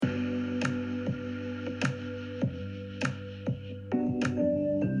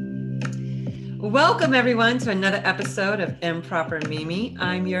Welcome, everyone, to another episode of Improper Mimi.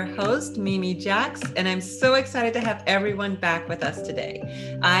 I'm your host, Mimi Jax, and I'm so excited to have everyone back with us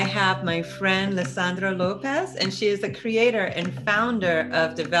today. I have my friend, Lissandra Lopez, and she is the creator and founder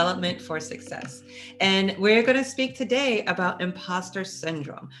of Development for Success. And we're going to speak today about imposter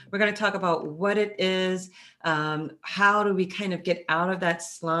syndrome. We're going to talk about what it is, how do we kind of get out of that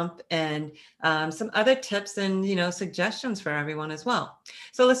slump, and some other tips and suggestions for everyone as well.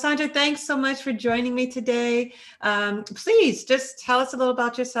 So, Lissandra, thanks so much for joining me today. Please just tell us a little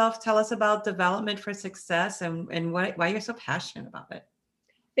about yourself. Tell us about Development for Success and why you're so passionate about it.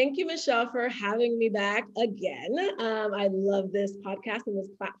 Thank you, Michelle, for having me back again. I love this podcast and this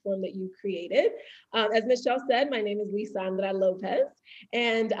platform that you created. As Michelle said, my name is Lissandra Lopez,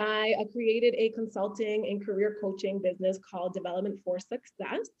 and I created a consulting and career coaching business called Development for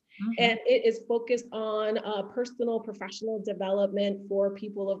Success. And it is focused on personal, professional development for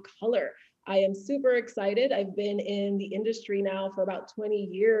people of color. I am super excited. I've been in the industry now for about 20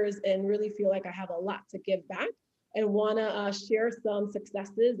 years and really feel like I have a lot to give back and want to share some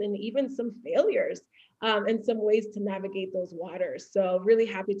successes and even some failures and some ways to navigate those waters. So really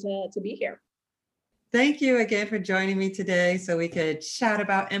happy to be here. Thank you again for joining me today so we could chat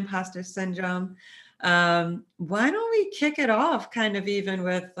about imposter syndrome. Why don't we kick it off kind of even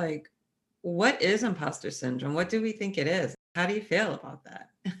with what is imposter syndrome? What do we think it is? How do you feel about that?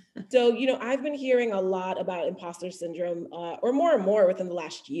 So, I've been hearing a lot about imposter syndrome, or more and more within the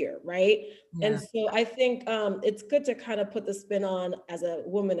last year, right? Yeah. And so I think it's good to kind of put the spin on as a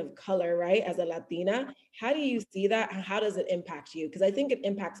woman of color, right? As a Latina, how do you see that? How does it impact you? Because I think it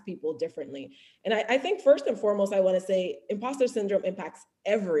impacts people differently. And I think first and foremost, I want to say imposter syndrome impacts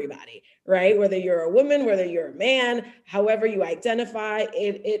everybody, right? Whether you're a woman, whether you're a man, however you identify,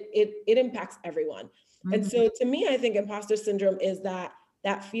 it impacts everyone. And so to me, I think imposter syndrome is that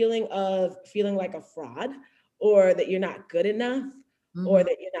feeling of feeling like a fraud, or that you're not good enough, or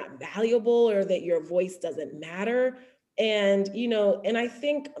that you're not valuable, or that your voice doesn't matter. And, and I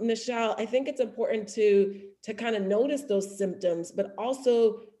think, Michelle, I think it's important to kind of notice those symptoms, but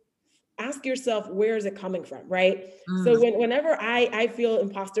also ask yourself, where is it coming from, right? So whenever I feel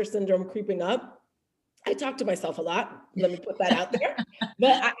imposter syndrome creeping up, I talk to myself a lot. Let me put that out there.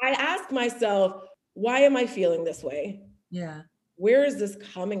 But I ask myself, why am I feeling this way? Yeah. Where is this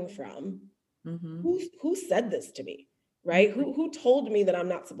coming from? Who said this to me, right? Who told me that I'm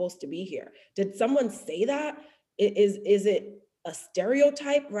not supposed to be here? Did someone say that? Is it a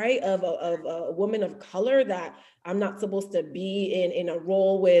stereotype, right, of a woman of color, that I'm not supposed to be in a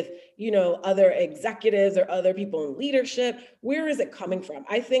role with, other executives or other people in leadership? Where is it coming from?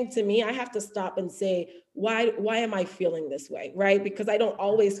 I think, to me, I have to stop and say, why am I feeling this way, right? Because I don't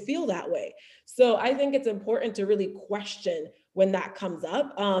always feel that way. So I think it's important to really question when that comes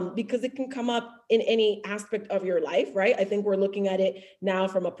up, because it can come up in any aspect of your life, right? I think we're looking at it now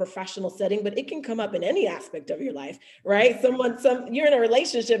from a professional setting, but it can come up in any aspect of your life, right? You're in a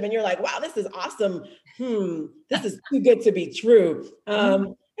relationship and you're like, wow, this is awesome. This is too good to be true.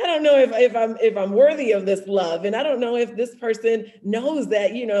 I don't know if I'm worthy of this love. And I don't know if this person knows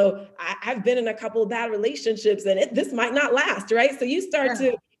that, I've been in a couple of bad relationships and this might not last, right? So you start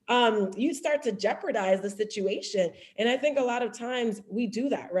to jeopardize the situation. And I think a lot of times we do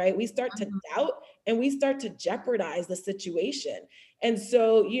that, right? We start to doubt and we start to jeopardize the situation. And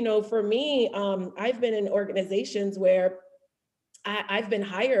so, for me, I've been in organizations where I've been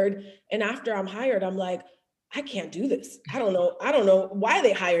hired, and after I'm hired, I'm like, I can't do this. I don't know why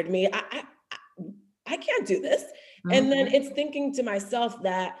they hired me. I can't do this. And then it's thinking to myself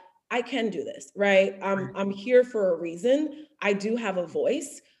that I can do this, right? I'm here for a reason. I do have a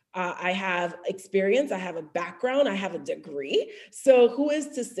voice. I have experience. I have a background. I have a degree. So who is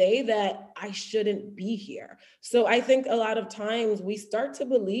to say that I shouldn't be here? So I think a lot of times we start to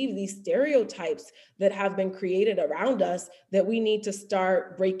believe these stereotypes that have been created around us that we need to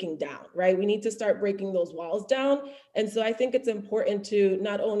start breaking down, right? We need to start breaking those walls down. And so I think it's important to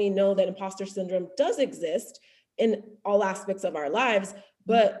not only know that imposter syndrome does exist in all aspects of our lives,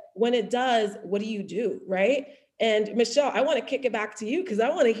 but when it does, what do you do, right? And Michelle, I want to kick it back to you because I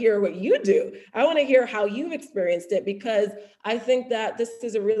want to hear what you do. I want to hear how you've experienced it, because I think that this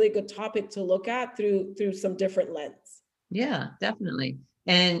is a really good topic to look at through some different lens. Yeah, definitely.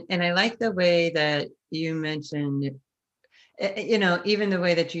 And I like the way that you mentioned, even the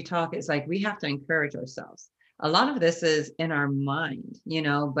way that you talk, it's like we have to encourage ourselves. A lot of this is in our mind,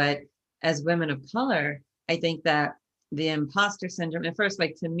 but as women of color, I think that the imposter syndrome, at first,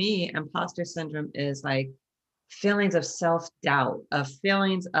 like to me, imposter syndrome is like feelings of self-doubt, of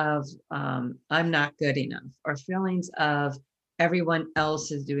feelings of I'm not good enough, or feelings of everyone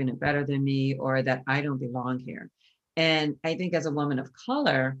else is doing it better than me, or that I don't belong here. And I think as a woman of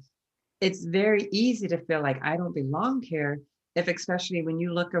color, it's very easy to feel like I don't belong here, if especially when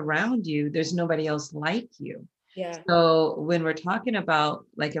you look around you, there's nobody else like you. Yeah. So when we're talking about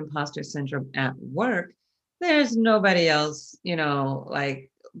like imposter syndrome at work, there's nobody else, like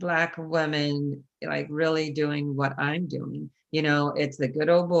Black women, like really doing what I'm doing. It's the good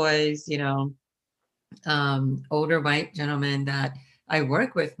old boys, older white gentlemen that I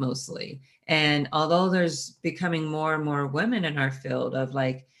work with mostly. And although there's becoming more and more women in our field of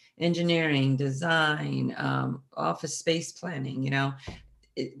like engineering, design, office space planning,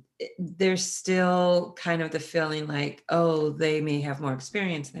 there's still kind of the feeling like, oh, they may have more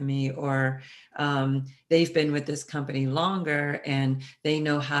experience than me, or they've been with this company longer and they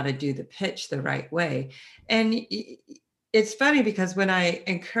know how to do the pitch the right way. And it's funny because when I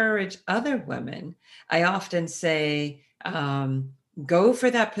encourage other women, I often say, go for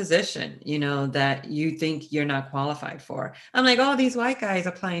that position, that you think you're not qualified for. I'm like, oh, these white guys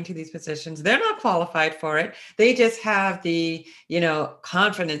applying to these positions, they're not qualified for it. They just have the,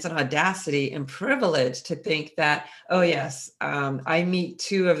 confidence and audacity and privilege to think that, oh, yes, I meet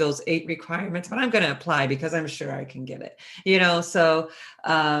 2 of those 8 requirements, but I'm going to apply because I'm sure I can get it. So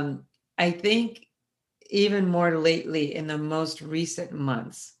I think even more lately in the most recent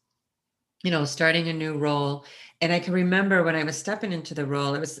months, starting a new role. And I can remember when I was stepping into the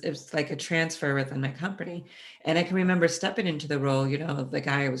role, it was like a transfer within my company. And I can remember stepping into the role, the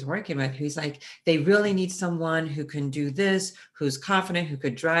guy I was working with, who's like, they really need someone who can do this, who's confident, who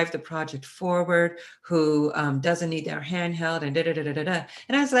could drive the project forward, who doesn't need their handheld and da da da da da.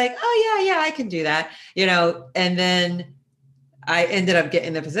 And I was like, oh yeah, I can do that, and then I ended up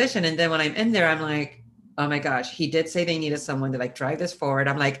getting the position. And then when I'm in there, I'm like, oh my gosh, he did say they needed someone to like drive this forward.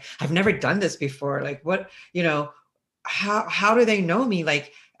 I'm like, I've never done this before. Like what, how do they know me?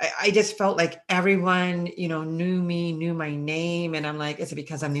 Like, I just felt like everyone, knew me, knew my name. And I'm like, is it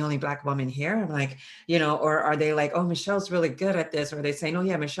because I'm the only Black woman here? I'm like, or are they like, oh, Michelle's really good at this? Or are they saying, oh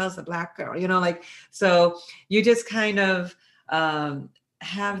yeah, Michelle's the Black girl, like, so you just kind of,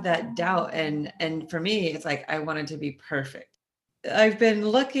 have that doubt. And for me, it's like, I wanted to be perfect. I've been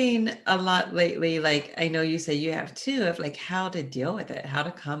looking a lot lately, like I know you say you have too, of like how to deal with it, how to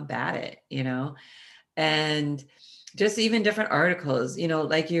combat it, and just even different articles,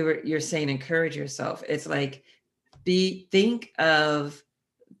 like you're saying, encourage yourself. It's like think of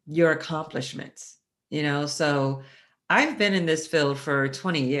your accomplishments, so I've been in this field for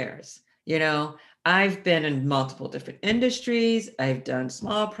 20 years, I've been in multiple different industries. I've done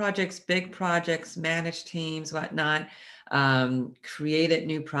small projects, big projects, managed teams, whatnot, created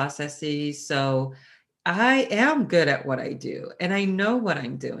new processes. So I am good at what I do and I know what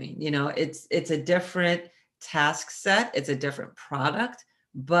I'm doing. It's a different task set, it's a different product,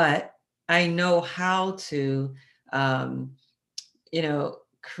 but I know how to, um,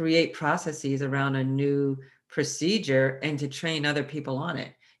 create processes around a new procedure and to train other people on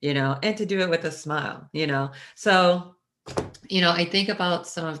it, and to do it with a smile, So, I think about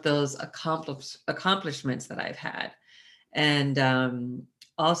some of those accomplishments that I've had, and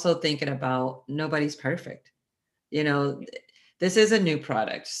also thinking about nobody's perfect. This is a new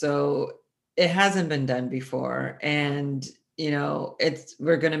product, so it hasn't been done before, and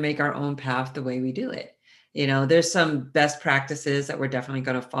we're going to make our own path the way we do it. There's some best practices that we're definitely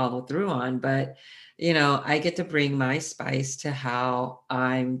going to follow through on, but I get to bring my spice to how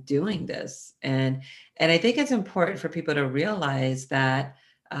I'm doing this. And I think it's important for people to realize that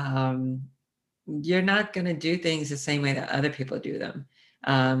you're not going to do things the same way that other people do them.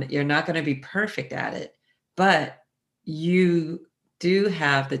 You're not going to be perfect at it, but you do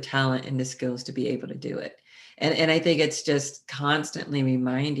have the talent and the skills to be able to do it. And I think it's just constantly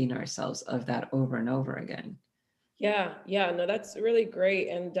reminding ourselves of that over and over again. Yeah, no, that's really great.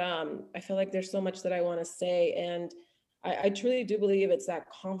 And I feel like there's so much that I want to say. And I truly do believe it's that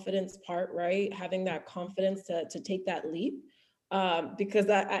confidence part, right? Having that confidence to take that leap. Because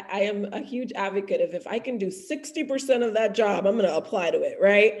I am a huge advocate of if I can do 60% of that job, I'm going to apply to it,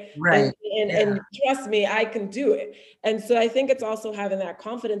 right? Right. And trust me, I can do it. And so I think it's also having that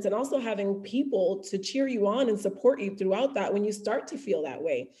confidence and also having people to cheer you on and support you throughout that when you start to feel that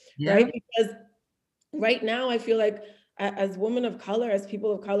way, Yeah. right? Because right now I feel like as women of color, as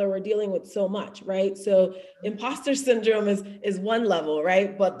people of color, we're dealing with so much, right? So imposter syndrome is one level,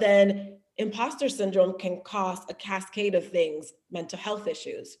 right? But then imposter syndrome can cause a cascade of things: mental health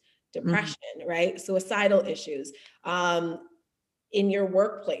issues, depression, right? Suicidal issues, in your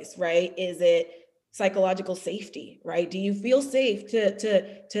workplace, right? Is it psychological safety, right? Do you feel safe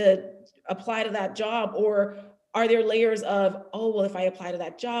to apply to that job? Or are there layers of, oh, well, if I apply to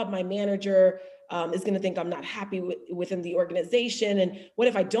that job, my manager is going to think I'm not happy within the organization. And what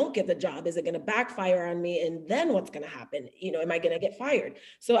if I don't get the job? Is it going to backfire on me? And then what's going to happen? Am I going to get fired?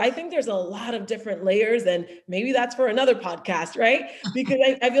 So I think there's a lot of different layers, and maybe that's for another podcast, right? Because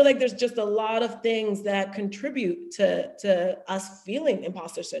I feel like there's just a lot of things that contribute to us feeling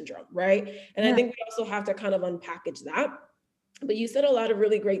imposter syndrome, right? And I think we also have to kind of unpackage that. But you said a lot of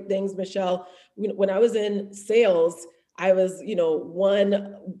really great things, Michelle. When I was in sales, I was,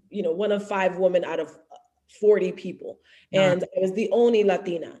 one of 5 women out of 40 people. And I was the only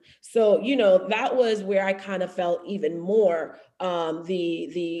Latina. So, that was where I kind of felt even more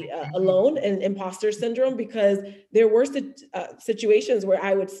alone and imposter syndrome, because there were situations where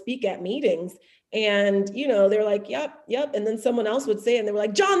I would speak at meetings and, they're like, yep. And then someone else would say, and they were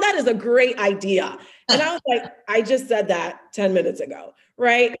like, John, that is a great idea. And I was like, I just said that 10 minutes ago.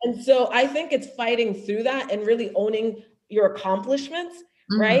 Right. And so I think it's fighting through that and really owning your accomplishments.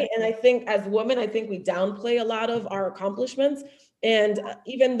 Right. And I think as women, we downplay a lot of our accomplishments, and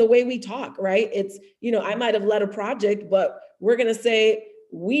even the way we talk, right? It's, I might have led a project, but we're going to say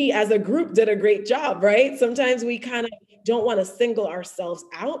we as a group did a great job, right? Sometimes we kind of don't want to single ourselves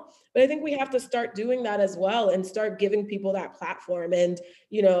out, but I think we have to start doing that as well and start giving people that platform. And,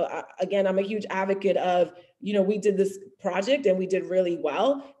 again, I'm a huge advocate of, we did this project and we did really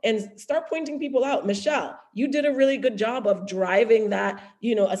well, and start pointing people out. Michelle, you did a really good job of driving that,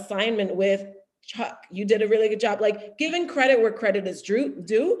 assignment with Chuck. You did a really good job, like giving credit where credit is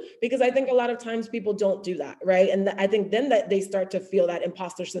due, because I think a lot of times people don't do that, right? And I think then that they start to feel that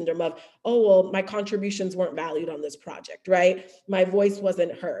imposter syndrome of, oh, well, my contributions weren't valued on this project, right? My voice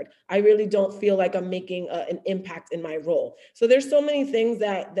wasn't heard. I really don't feel like I'm making an impact in my role. So there's so many things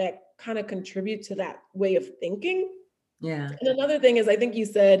that kind of contribute to that way of thinking. Yeah. And another thing is, I think you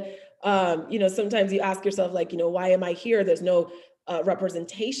said, sometimes you ask yourself, like, why am I here? There's no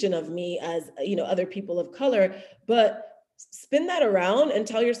representation of me as, other people of color. But spin that around and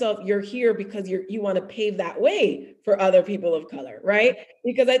tell yourself you're here because you want to pave that way for other people of color, right?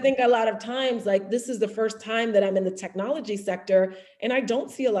 Because I think a lot of times, like, this is the first time that I'm in the technology sector and I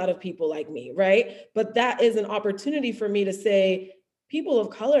don't see a lot of people like me, right? But that is an opportunity for me to say, people of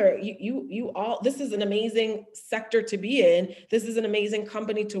color, you all, this is an amazing sector to be in. This is an amazing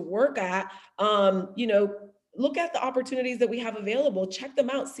company to work at. Look at the opportunities that we have available, check them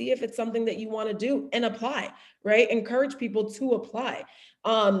out, see if it's something that you want to do and apply, right? Encourage people to apply.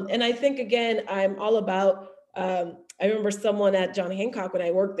 And I think, again, I'm all about, I remember someone at John Hancock when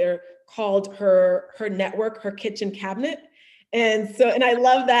I worked there called her network, her kitchen cabinet. And I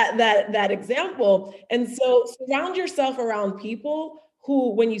love that example. And so surround yourself around people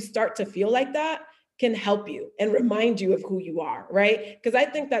who, when you start to feel like that, can help you and remind you of who you are, right? Because I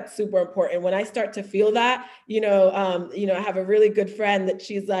think that's super important. When I start to feel that, I have a really good friend that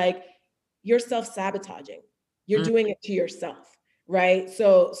she's like, you're self-sabotaging. You're doing it to yourself, right?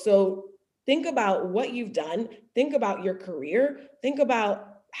 So think about what you've done. Think about your career. Think about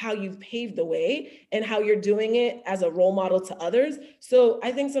how you've paved the way and how you're doing it as a role model to others. So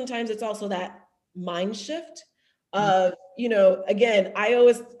I think sometimes it's also that mind shift of, again, I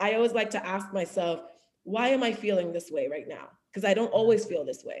always like to ask myself, why am I feeling this way right now? Because I don't always feel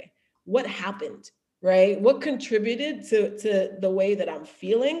this way. What happened, right? What contributed to the way that I'm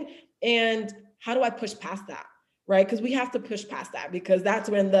feeling? And how do I push past that? Right? Because we have to push past that, because that's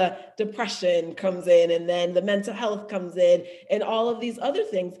when the depression comes in, and then the mental health comes in, and all of these other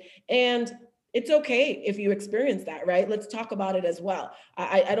things. And it's okay if you experience that, right? Let's talk about it as well.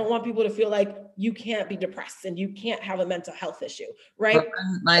 I don't want people to feel like you can't be depressed and you can't have a mental health issue, right?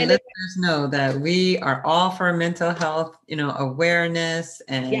 Well, my listeners know that we are all for mental health, awareness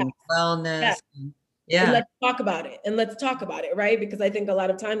and wellness. Yeah. And let's talk about it. Right? Because I think a lot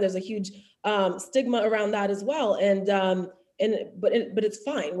of time there's a huge stigma around that as well. But it's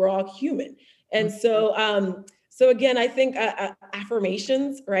fine. We're all human. And so again, I think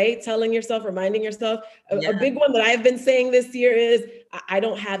affirmations, right? Telling yourself, reminding yourself. A big one that I've been saying this year is, I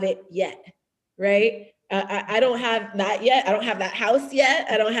don't have it yet, right? I don't have that yet. I don't have that house yet.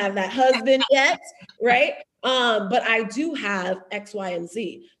 I don't have that husband yet, right? But I do have X, Y, and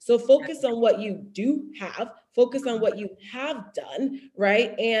Z. So focus on what you do have, focus on what you have done,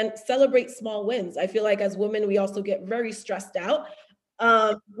 right? And celebrate small wins. I feel like as women, we also get very stressed out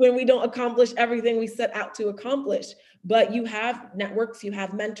when we don't accomplish everything we set out to accomplish. But you have networks, you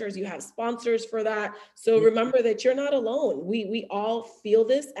have mentors, you have sponsors for that. So remember that you're not alone. We all feel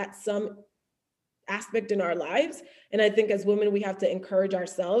this at some aspect in our lives. And I think as women, we have to encourage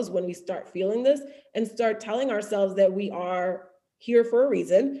ourselves when we start feeling this and start telling ourselves that we are here for a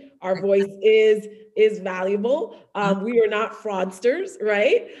reason. Our voice is valuable. We are not fraudsters,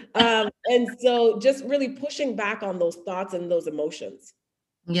 right? And so just really pushing back on those thoughts and those emotions.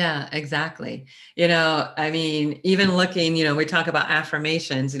 Yeah, exactly. I mean, even looking, we talk about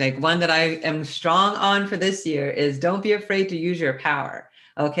affirmations, like one that I am strong on for this year is don't be afraid to use your power.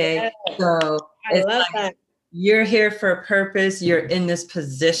 Okay. Yes, So I it's love like that. you're here for a purpose. You're in this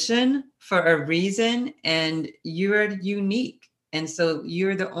position for a reason, and you're unique. And so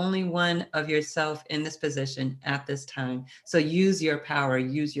you're the only one of yourself in this position at this time. So use your power,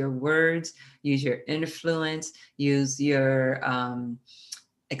 use your words, use your influence, use your,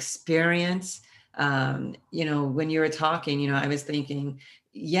 experience. When you were talking, I was thinking,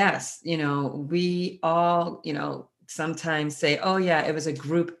 yes, we all, sometimes say, oh yeah, it was a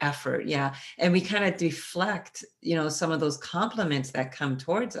group effort. Yeah. And we kind of deflect, some of those compliments that come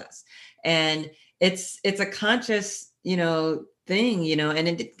towards us. And it's a conscious, thing, and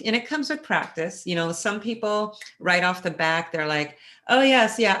it comes with practice. Some people right off the back, they're like, oh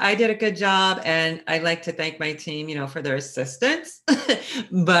yes, yeah, I did a good job, and I'd like to thank my team, for their assistance,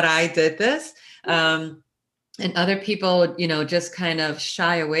 but I did this. And other people, just kind of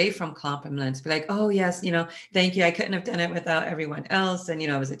shy away from compliments, be like, oh yes, thank you. I couldn't have done it without everyone else. And,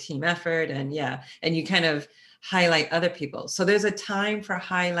 it was a team effort. And yeah, and you kind of highlight other people. So there's a time for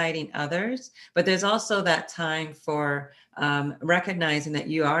highlighting others, but there's also that time for recognizing that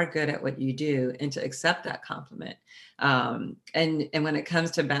you are good at what you do and to accept that compliment. And when it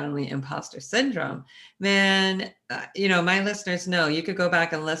comes to battling imposter syndrome, man, my listeners know you could go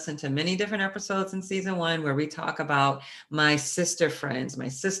back and listen to many different episodes in season 1 where we talk about my sister friends, my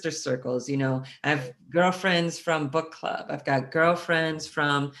sister circles. I have girlfriends from book club. I've got girlfriends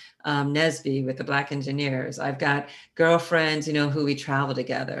from NSBE with the Black engineers. I've got girlfriends, who we travel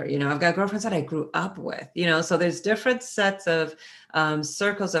together. I've got girlfriends that I grew up with, so there's different sets of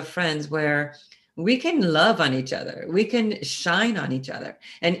circles of friends where we can love on each other. We can shine on each other.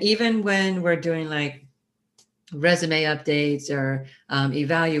 And even when we're doing like resume updates or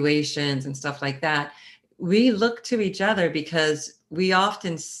evaluations and stuff like that, we look to each other because we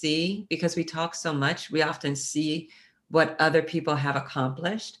often see, because we talk so much, we often see what other people have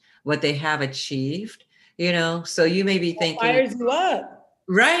accomplished, what they have achieved, so you may be thinking, fires you up.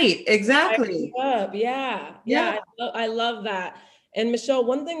 Right, exactly. Up. Yeah. Yeah. I love that. And Michelle,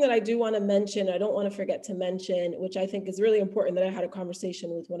 one thing that I do want to mention, I don't want to forget to mention, which I think is really important that I had a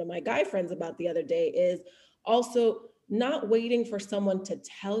conversation with one of my guy friends about the other day, is also not waiting for someone to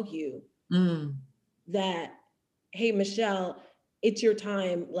tell you that, hey, Michelle, it's your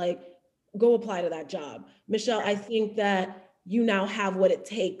time. Like, go apply to that job. Michelle, I think that you now have what it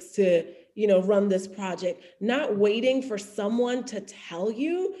takes to, run this project. Not waiting for someone to tell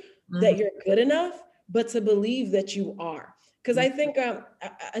you that you're good enough, but to believe that you are. Because I think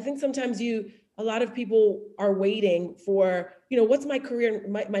sometimes a lot of people are waiting for, what's my career,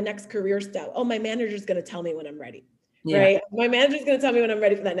 my next career step? Oh, my manager's going to tell me when I'm ready. Yeah. Right. My manager's going to tell me when I'm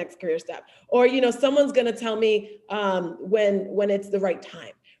ready for that next career step, or, someone's going to tell me when it's the right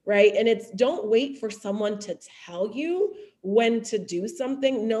time. Right. And it's, don't wait for someone to tell you when to do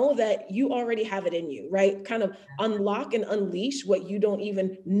something. Know that you already have it in you, right? Kind of unlock and unleash what you don't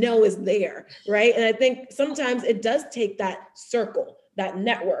even know is there. Right. And I think sometimes it does take that circle, that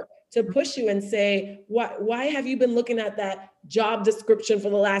network, to push you and say, why have you been looking at that job description for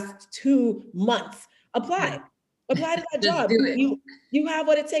the last 2 months? Apply to that job. You have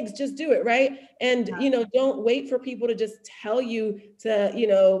what it takes. Just do it. Right. And, don't wait for people to just tell you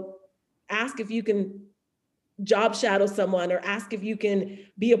to, ask if you can job shadow someone or ask if you can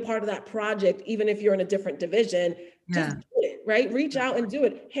be a part of that project, even if you're in a different division. Just do it. Right. Reach out and do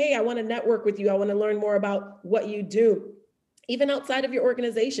it. Hey, I want to network with you. I want to learn more about what you do, even outside of your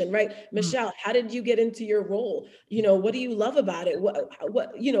organization, right? Michelle, how did you get into your role? What do you love about it? What,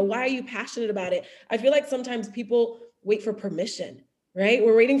 why are you passionate about it? I feel like sometimes people wait for permission, right?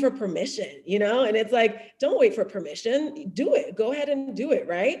 We're waiting for permission, and it's like, don't wait for permission, do it, go ahead and do it,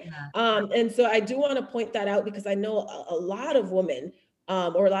 right? And so I do want to point that out because I know a lot of women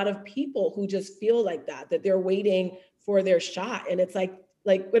or a lot of people who just feel like that they're waiting for their shot. And it's like,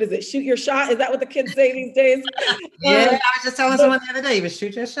 what is it? Shoot your shot. Is that what the kids say these days? Yeah, I was just telling someone the other day, you would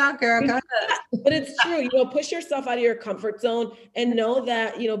shoot your shot, girl. But it's true, push yourself out of your comfort zone and know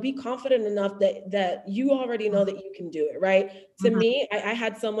that, be confident enough that you already know that you can do it, right? To me, I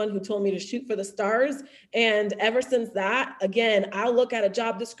had someone who told me to shoot for the stars. And ever since that, again, I'll look at a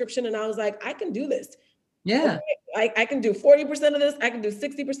job description and I was like, I can do this. Yeah. Okay, I can do 40% of this, I can do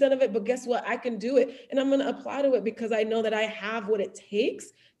 60% of it, but guess what? I can do it. And I'm going to apply to it because I know that I have what it takes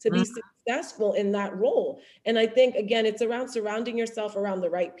to be successful in that role. And I think, again, it's around surrounding yourself around the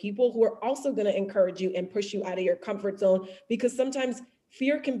right people who are also going to encourage you and push you out of your comfort zone, because sometimes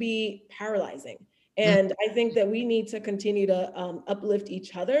fear can be paralyzing. And I think that we need to continue to uplift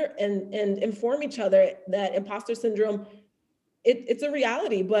each other and inform each other that imposter syndrome, it's a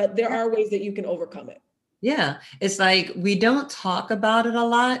reality, but there are ways that you can overcome it. Yeah, it's like we don't talk about it a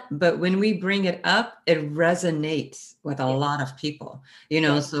lot, but when we bring it up, it resonates with a lot of people,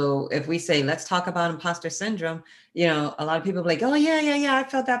 So if we say, let's talk about imposter syndrome, a lot of people are like, oh, yeah, I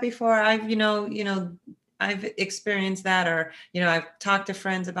felt that before. I've experienced that, or, I've talked to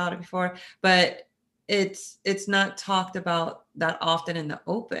friends about it before, but it's not talked about that often in the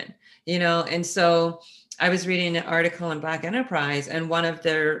open, and so I was reading an article in Black Enterprise, and one of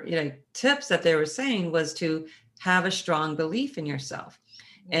their tips that they were saying was to have a strong belief in yourself.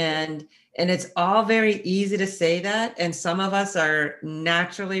 And it's all very easy to say that. And some of us are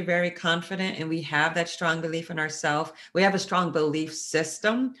naturally very confident and we have that strong belief in ourselves. We have a strong belief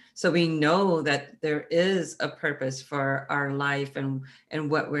system. So we know that there is a purpose for our life and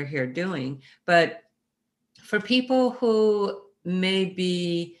what we're here doing. But for people who may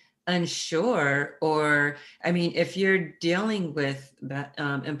be unsure, or if you're dealing with that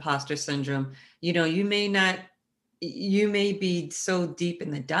imposter syndrome, you may be so deep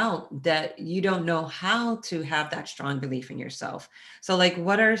in the doubt that you don't know how to have that strong belief in yourself. So like,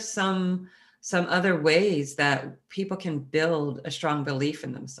 what are some other ways that people can build a strong belief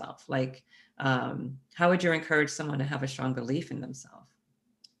in themselves? Like, how would you encourage someone to have a strong belief in themselves?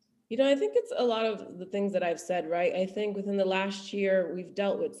 I think it's a lot of the things that I've said, right? I think within the last year, we've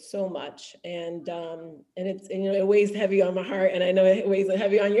dealt with so much, and it weighs heavy on my heart, and I know it weighs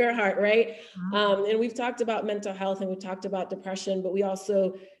heavy on your heart, right? And we've talked about mental health, and we've talked about depression, but we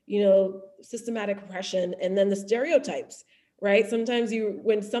also, systematic oppression, and then the stereotypes, right? Sometimes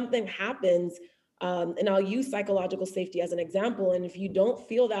when something happens, and I'll use psychological safety as an example, and if you don't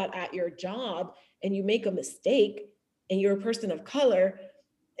feel that at your job, and you make a mistake, and you're a person of color,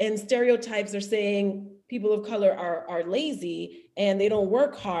 and stereotypes are saying people of color are lazy and they don't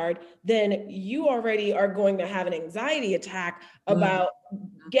work hard, then you already are going to have an anxiety attack about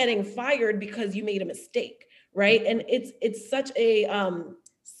getting fired because you made a mistake, right? And it's such a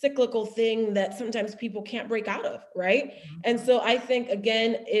cyclical thing that sometimes people can't break out of, right? And so I think,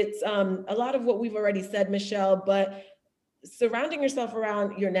 again, it's a lot of what we've already said, Michelle, but surrounding yourself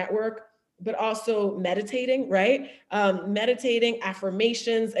around your network, but also meditating, right? Meditating,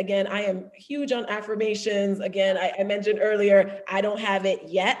 affirmations. Again, I am huge on affirmations. Again, I mentioned earlier, I don't have it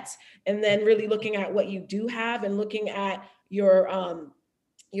yet. And then really looking at what you do have and looking at your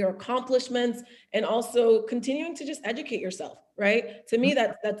accomplishments, and also continuing to just educate yourself, right? To me,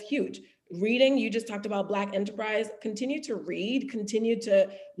 that's huge. Reading, you just talked about Black Enterprise, continue to read, continue to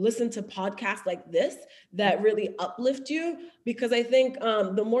listen to podcasts like this that really uplift you, because I think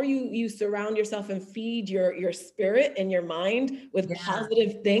the more you surround yourself and feed your spirit and your mind with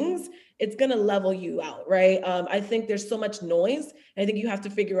positive things, it's going to level you out, right? I think there's so much noise. I think you have to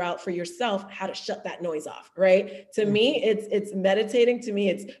figure out for yourself how to shut that noise off, right? To me, it's meditating. To me,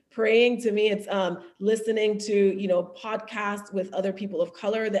 it's praying. To me, it's listening to, podcasts with other people of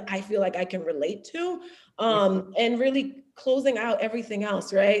color that I feel like I can relate to, and really closing out everything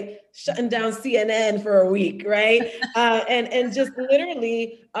else, right? Shutting down CNN for a week, right? And just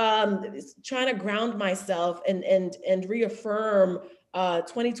literally trying to ground myself and reaffirm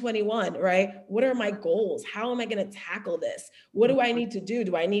 2021, right? What are my goals? How am I going to tackle this? What do I need to do?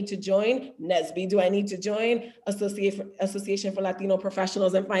 Do I need to join NSBE? Do I need to join Association for Latino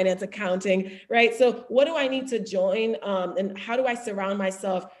Professionals in Finance Accounting, right? So what do I need to join? And how do I surround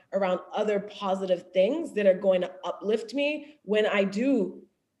myself around other positive things that are going to uplift me when I do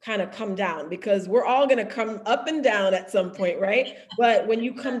kind of come down? Because we're all going to come up and down at some point, right? But when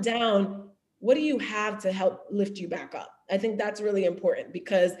you come down, what do you have to help lift you back up? I think that's really important,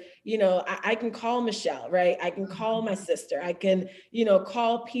 because, I can call Michelle, right? I can call my sister. I can,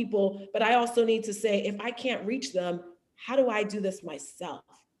 call people, but I also need to say, if I can't reach them, how do I do this myself,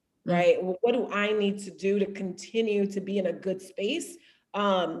 right? What do I need to do to continue to be in a good space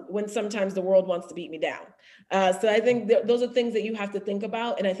when sometimes the world wants to beat me down? So I think those are things that you have to think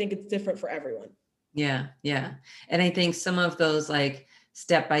about. And I think it's different for everyone. Yeah. Yeah. And I think some of those like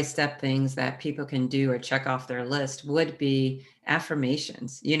step-by-step things that people can do or check off their list would be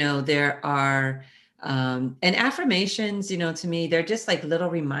affirmations. There are, and affirmations, to me, they're just like little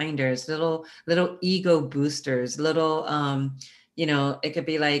reminders, little ego boosters, little, it could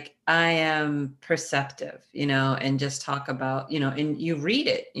be like, I am perceptive, and just talk about, and you read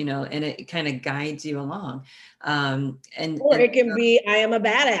it, and it kind of guides you along. Or it can be, I am a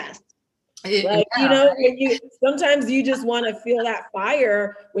badass. Like, when sometimes you just want to feel that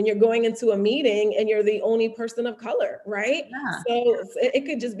fire when you're going into a meeting and you're the only person of color, right? Yeah. So it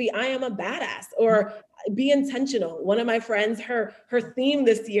could just be, I am a badass, or be intentional. One of my friends, her theme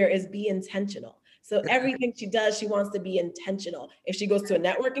this year is be intentional. So everything she does, she wants to be intentional. If she goes to a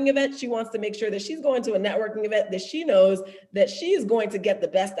networking event, she wants to make sure that she's going to a networking event that she knows that she is going to get the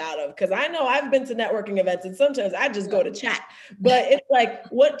best out of. Because I know I've been to networking events and sometimes I just go to chat. But it's like,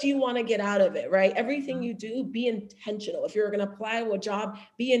 what do you want to get out of it, right? Everything you do, be intentional. If you're going to apply to a job,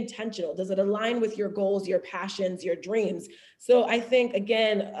 be intentional. Does it align with your goals, your passions, your dreams? So I think,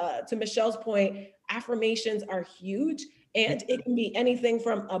 again, to Michelle's point, affirmations are huge. And it can be anything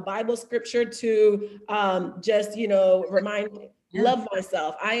from a Bible scripture to just, love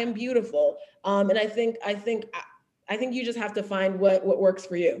myself. I am beautiful. And I think you just have to find what works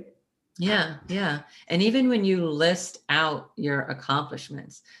for you. Yeah. Yeah. And even when you list out your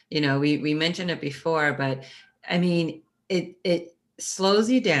accomplishments, we mentioned it before, but I mean, it slows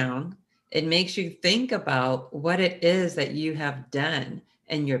you down. It makes you think about what it is that you have done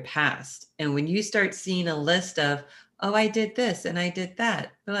in your past. And when you start seeing a list of, oh, I did this and I did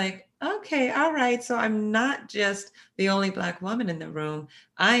that, you're like, okay, all right. So I'm not just the only Black woman in the room.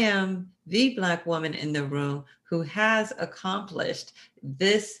 I am the Black woman in the room who has accomplished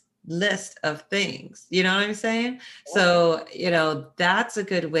this list of things. You know what I'm saying? So, that's a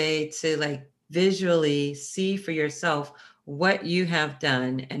good way to like visually see for yourself what you have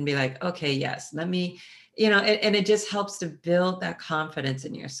done and be like, okay, yes, let me, and it just helps to build that confidence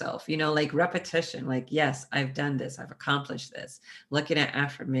in yourself, like repetition, like, yes, I've done this, I've accomplished this, looking at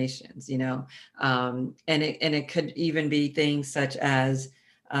affirmations, and it could even be things such as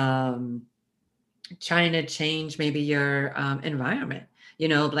trying to change maybe your environment.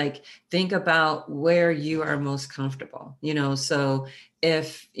 Like think about where you are most comfortable, so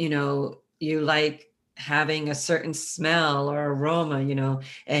if, you like having a certain smell or aroma,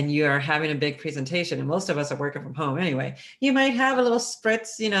 and you're having a big presentation, and most of us are working from home anyway, you might have a little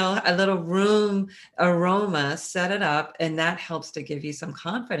spritz, a little room aroma, set it up, and that helps to give you some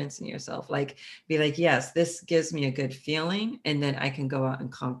confidence in yourself. Like, be like, yes, this gives me a good feeling, and then I can go out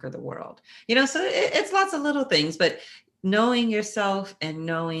and conquer the world. So it's lots of little things, but knowing yourself and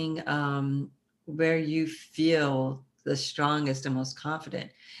knowing where you feel the strongest and most confident.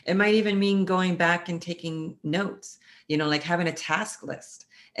 It might even mean going back and taking notes, like having a task list.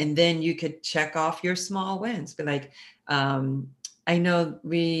 And then you could check off your small wins. But like, I know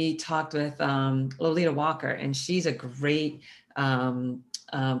we talked with Lolita Walker, and she's a great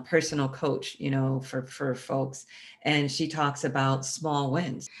personal coach, for folks. And she talks about small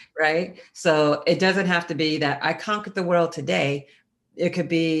wins, right? So it doesn't have to be that I conquered the world today. It could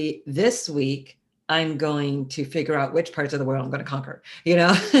be this week, I'm going to figure out which parts of the world I'm going to conquer,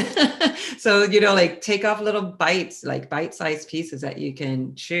 So, like take off little bites, like bite-sized pieces that you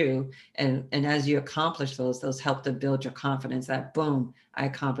can chew. And as you accomplish those help to build your confidence that, boom, I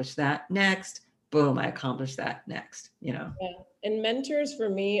accomplished that next. Boom, I accomplished that next, Yeah. And mentors for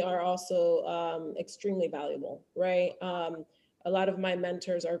me are also extremely valuable, right? A lot of my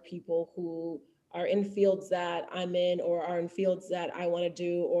mentors are people who are in fields that I'm in, or are in fields that I want to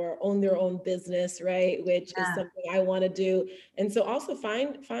do, or own their own business, right? Which is something I want to do. And so also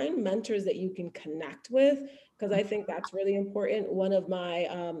find mentors that you can connect with, because I think that's really important. One of my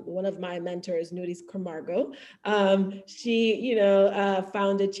mentors, Nuris Camargo, she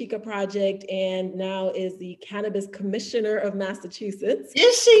founded Chica Project and now is the Cannabis Commissioner of Massachusetts.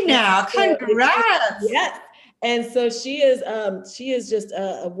 Is she now? Congrats! Yes. And so she is just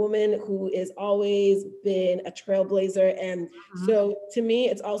a woman who has always been a trailblazer. And so to me,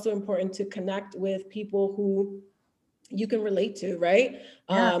 it's also important to connect with people who you can relate to, right?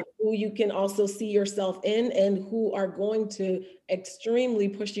 Yeah. Who you can also see yourself in, and who are going to extremely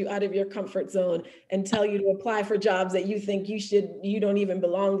push you out of your comfort zone and tell you to apply for jobs that you think you don't even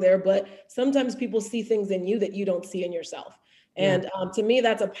belong there. But sometimes people see things in you that you don't see in yourself. And to me,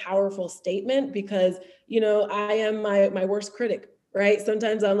 that's a powerful statement, because, I am my worst critic, right?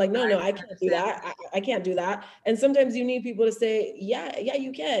 Sometimes I'm like, no, I can't do that. I can't do that. And sometimes you need people to say, yeah,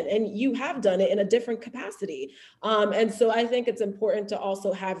 you can. And you have done it in a different capacity. And so I think it's important to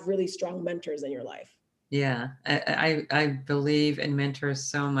also have really strong mentors in your life. Yeah, I believe in mentors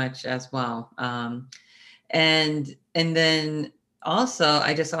so much as well. And then also,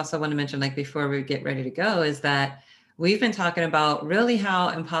 I just also want to mention, like before we get ready to go, is that we've been talking about really how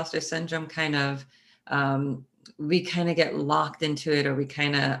imposter syndrome kind of we kind of get locked into it, or we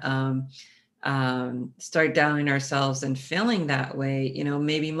kind of start doubting ourselves and feeling that way,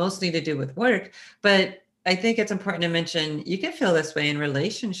 maybe mostly to do with work. But I think it's important to mention you can feel this way in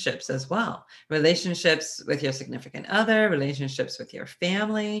relationships as well. Relationships with your significant other, relationships with your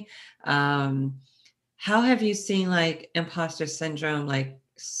family. How have you seen like imposter syndrome like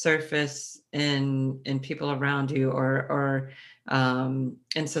surface in people around you, or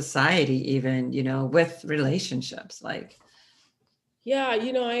in society even, with relationships like? Yeah,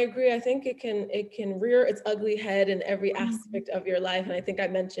 I agree. I think it can rear its ugly head in every aspect of your life. And I think I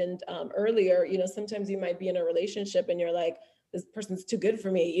mentioned earlier, sometimes you might be in a relationship and you're like, this person's too good for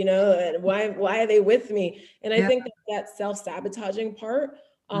me, and why are they with me? And I Yeah. think that self-sabotaging part.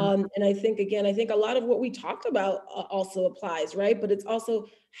 And I think, again, I think a lot of what we talked about also applies, right? But it's also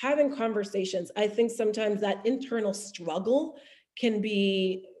having conversations. I think sometimes that internal struggle can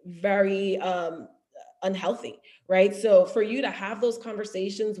be very unhealthy, right? So for you to have those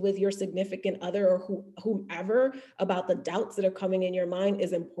conversations with your significant other or whomever about the doubts that are coming in your mind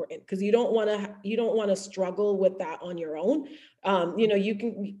is important, because you don't want to struggle with that on your own. You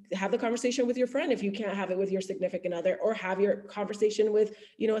can have the conversation with your friend if you can't have it with your significant other, or have your conversation with,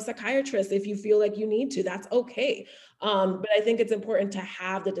 a psychiatrist if you feel like you need to. That's okay. But I think it's important to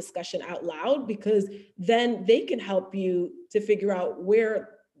have the discussion out loud, because then they can help you to figure out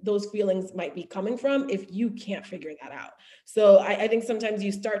where those feelings might be coming from if you can't figure that out. So I think sometimes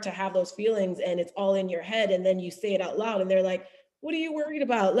you start to have those feelings and it's all in your head, and then you say it out loud and they're like, what are you worried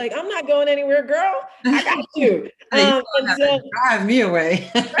about? Like, I'm not going anywhere, girl. I got you. You And so drive me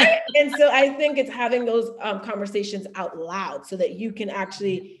away. right. And so I think it's having those conversations out loud so that you can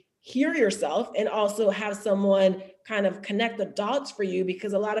actually hear yourself, and also have someone kind of connect the dots for you,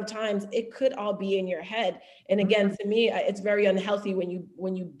 because a lot of times it could all be in your head. And again, to me, it's very unhealthy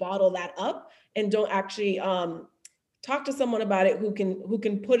when you bottle that up and don't actually talk to someone about it who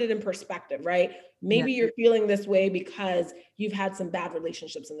can put it in perspective, right? Maybe you're feeling this way because you've had some bad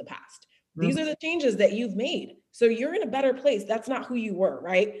relationships in the past. These are the changes that you've made. So you're in a better place. That's not who you were,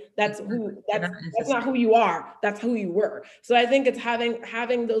 right? That's not who you are. That's who you were. So I think it's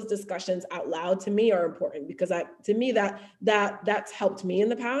having those discussions out loud, to me, are important, because to me that's helped me in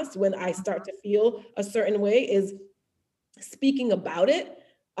the past when I start to feel a certain way, is speaking about it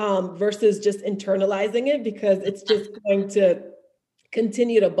versus just internalizing it, because it's just going to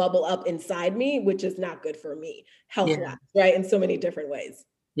continue to bubble up inside me, which is not good for me health-wise, right? In so many different ways.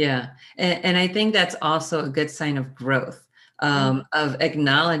 Yeah. And I think that's also a good sign of growth, of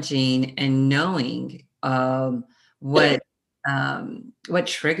acknowledging and knowing what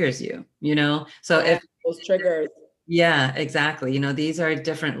triggers you, So if those triggers. yeah, exactly. These are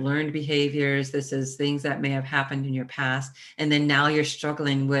different learned behaviors. This is things that may have happened in your past. And then now you're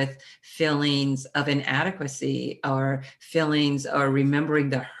struggling with feelings of inadequacy, or feelings, or remembering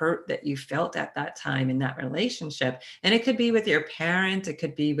the hurt that you felt at that time in that relationship. And it could be with your parent, it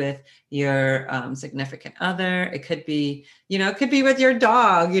could be with your significant other, it could be, it could be with your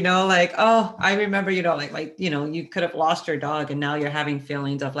dog, like, oh, I remember, like, you could have lost your dog and now you're having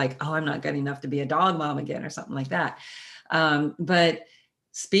feelings of like, oh, I'm not good enough to be a dog mom again, or something like that. But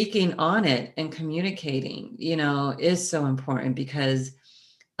speaking on it and communicating, is so important, because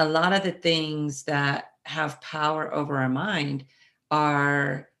a lot of the things that have power over our mind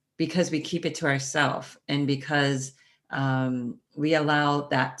are because we keep it to ourselves, and because we allow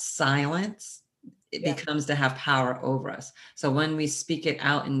that silence, it becomes to have power over us. So when we speak it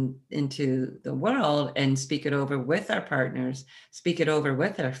out into the world, and speak it over with our partners, speak it over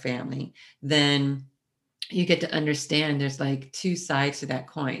with our family, then you get to understand there's like two sides to that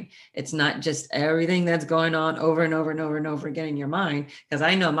coin. It's not just everything that's going on over and over and over and over again in your mind, because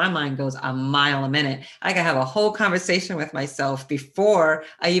I know my mind goes a mile a minute. I can have a whole conversation with myself before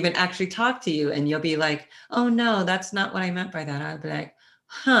I even actually talk to you, and you'll be like, oh no, that's not what I meant by that. I'll be like,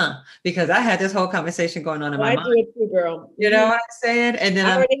 huh, because I had this whole conversation going on in my mind. I do it too, girl. You know what I'm saying? And then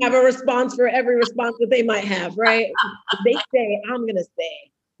I already have a response for every response that they might have, right? They say, I'm gonna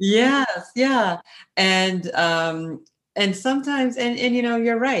say. Yes, yeah. And sometimes, and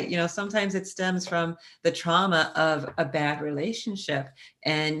you're right, sometimes it stems from the trauma of a bad relationship,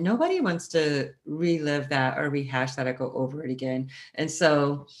 and nobody wants to relive that or rehash that or go over it again. And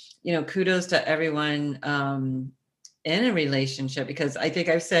so, kudos to everyone in a relationship, because I think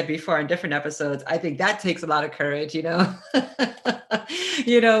I've said before in different episodes, I think that takes a lot of courage,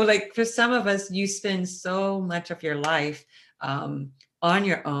 like for some of us, you spend so much of your life on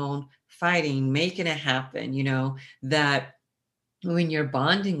your own, fighting, making it happen, that when you're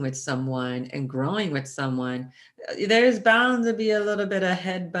bonding with someone and growing with someone, there's bound to be a little bit of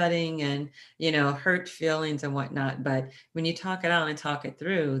headbutting and, hurt feelings and whatnot. But when you talk it out and talk it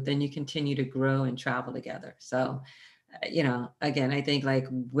through, then you continue to grow and travel together. So, again, I think like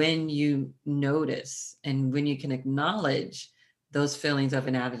when you notice and when you can acknowledge those feelings of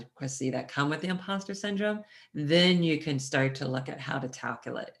inadequacy that come with the imposter syndrome, then you can start to look at how to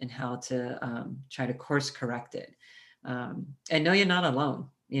tackle it and how to try to course correct it. And know you're not alone.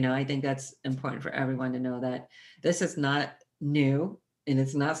 I think that's important for everyone to know that this is not new and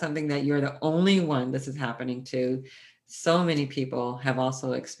it's not something that you're the only one this is happening to. So many people have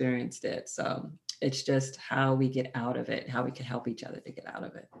also experienced it. So it's just how we get out of it, how we can help each other to get out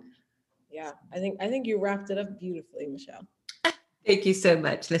of it. Yeah, I think you wrapped it up beautifully, Michelle. Thank you so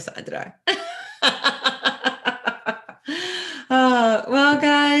much, Lissandra. Well,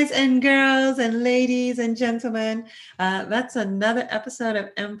 guys and girls and ladies and gentlemen, that's another episode of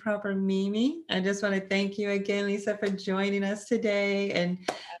Improper Mimi. I just want to thank you again, Lisa, for joining us today. And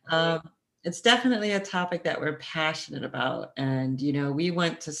it's definitely a topic that we're passionate about. And, we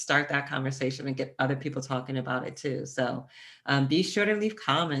want to start that conversation and get other people talking about it too. So be sure to leave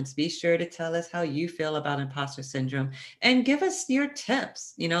comments. Be sure to tell us how you feel about imposter syndrome and give us your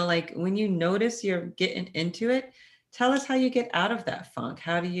tips. Like when you notice you're getting into it, tell us how you get out of that funk.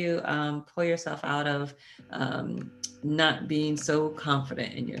 How do you pull yourself out of not being so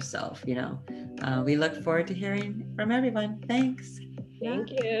confident in yourself? We look forward to hearing from everyone. Thanks.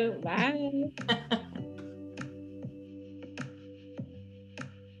 Thank you. Bye.